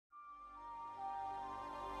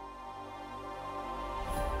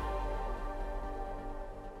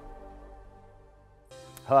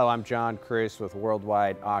Hello, I'm John Cruz with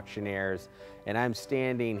Worldwide Auctioneers, and I'm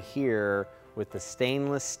standing here with the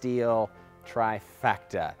stainless steel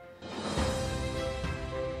trifecta.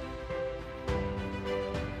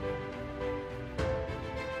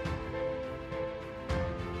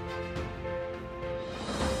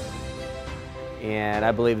 And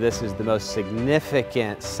I believe this is the most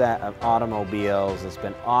significant set of automobiles that's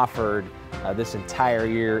been offered this entire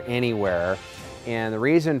year anywhere. And the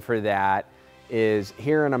reason for that is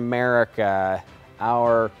here in America,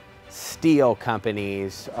 our steel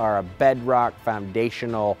companies are a bedrock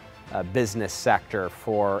foundational business sector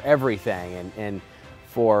for everything and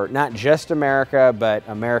for not just America, but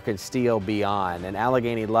American steel beyond. And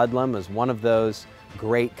Allegheny Ludlum is one of those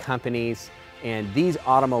great companies. And these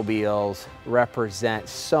automobiles represent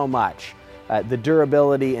so much. The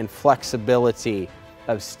durability and flexibility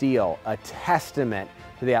of steel, a testament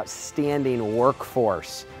to the outstanding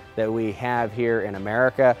workforce that we have here in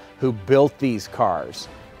America who built these cars.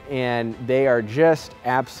 And they are just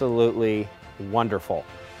absolutely wonderful.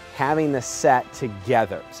 Having the set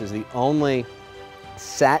together, this is the only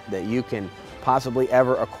set that you can possibly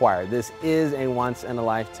ever acquire. This is a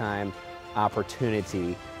once-in-a-lifetime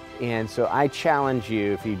opportunity. And so I challenge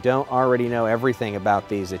you, if you don't already know everything about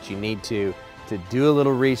these, that you need to do a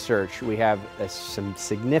little research. We have some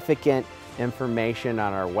significant information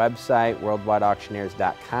on our website,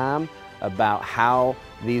 worldwideauctioneers.com, about how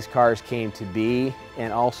these cars came to be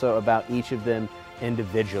and also about each of them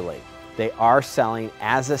individually. They are selling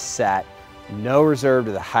as a set, no reserve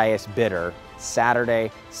to the highest bidder, Saturday,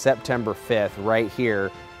 September 5th, right here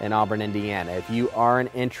in Auburn, Indiana. If you are an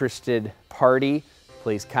interested party,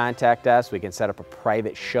 please contact us. We can set up a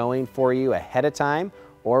private showing for you ahead of time,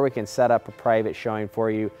 or we can set up a private showing for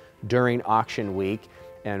you during auction week.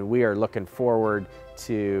 And we are looking forward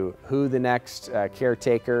to who the next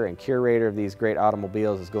caretaker and curator of these great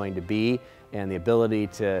automobiles is going to be, and the ability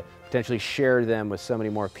to potentially share them with so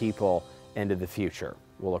many more people into the future.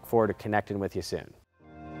 We'll look forward to connecting with you soon.